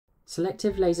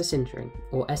Selective laser sintering,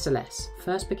 or SLS,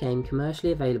 first became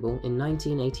commercially available in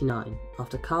 1989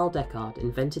 after Carl Deckard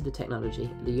invented the technology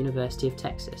at the University of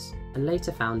Texas and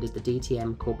later founded the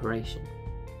DTM Corporation.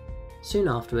 Soon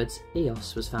afterwards,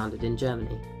 EOS was founded in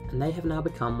Germany, and they have now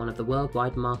become one of the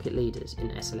worldwide market leaders in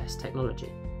SLS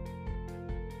technology.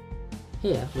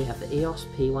 Here we have the EOS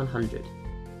P100.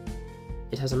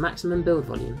 It has a maximum build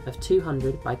volume of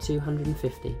 200 by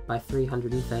 250 by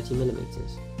 330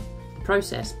 mm. The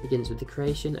process begins with the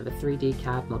creation of a 3D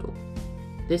CAD model.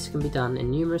 This can be done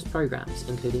in numerous programs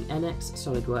including NX,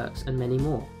 SolidWorks and many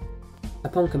more.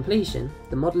 Upon completion,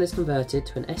 the model is converted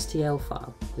to an STL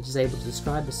file that is able to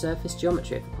describe the surface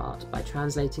geometry of the part by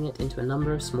translating it into a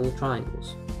number of small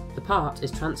triangles. The part is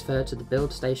transferred to the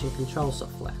build station control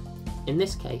software. In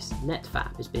this case,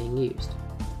 NetFab is being used.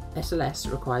 SLS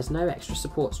requires no extra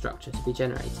support structure to be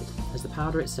generated, as the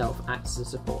powder itself acts as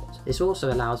a support. This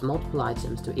also allows multiple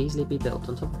items to easily be built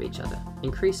on top of each other,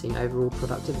 increasing overall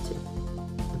productivity.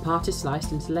 The part is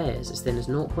sliced into layers as thin as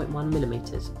 0.1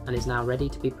 mm and is now ready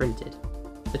to be printed.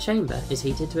 The chamber is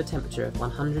heated to a temperature of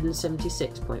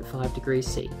 176.5 degrees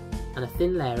C, and a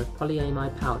thin layer of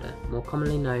polyamide powder, more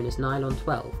commonly known as nylon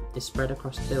 12, is spread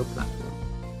across the build platform.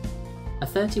 A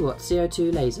 30-watt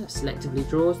CO2 laser selectively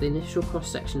draws the initial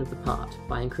cross-section of the part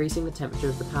by increasing the temperature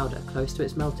of the powder close to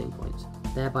its melting point,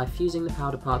 thereby fusing the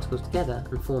powder particles together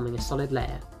and forming a solid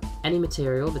layer. Any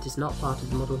material that is not part of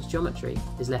the model's geometry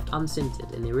is left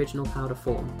unsintered in the original powder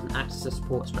form and acts as a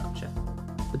support structure.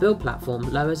 The build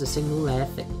platform lowers a single layer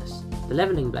thickness. The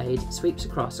levelling blade sweeps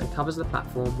across and covers the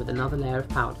platform with another layer of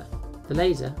powder. The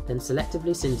laser then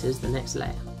selectively sinters the next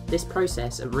layer. This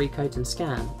process of recoat and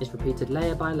scan is repeated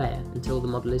layer by layer until the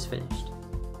model is finished.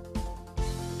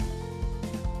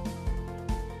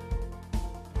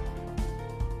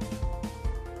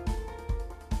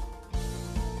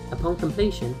 Upon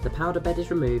completion, the powder bed is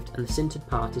removed and the sintered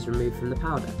part is removed from the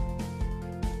powder.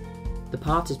 The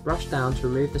part is brushed down to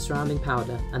remove the surrounding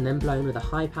powder and then blown with a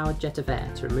high-powered jet of air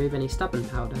to remove any stubborn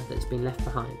powder that has been left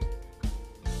behind.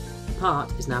 The part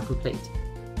is now complete.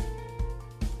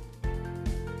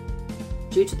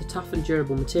 Due to the tough and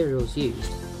durable materials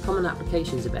used, common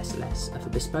applications of SLS are for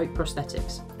bespoke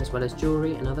prosthetics, as well as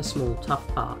jewellery and other small, tough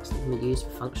parts that can be used for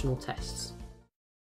functional tests.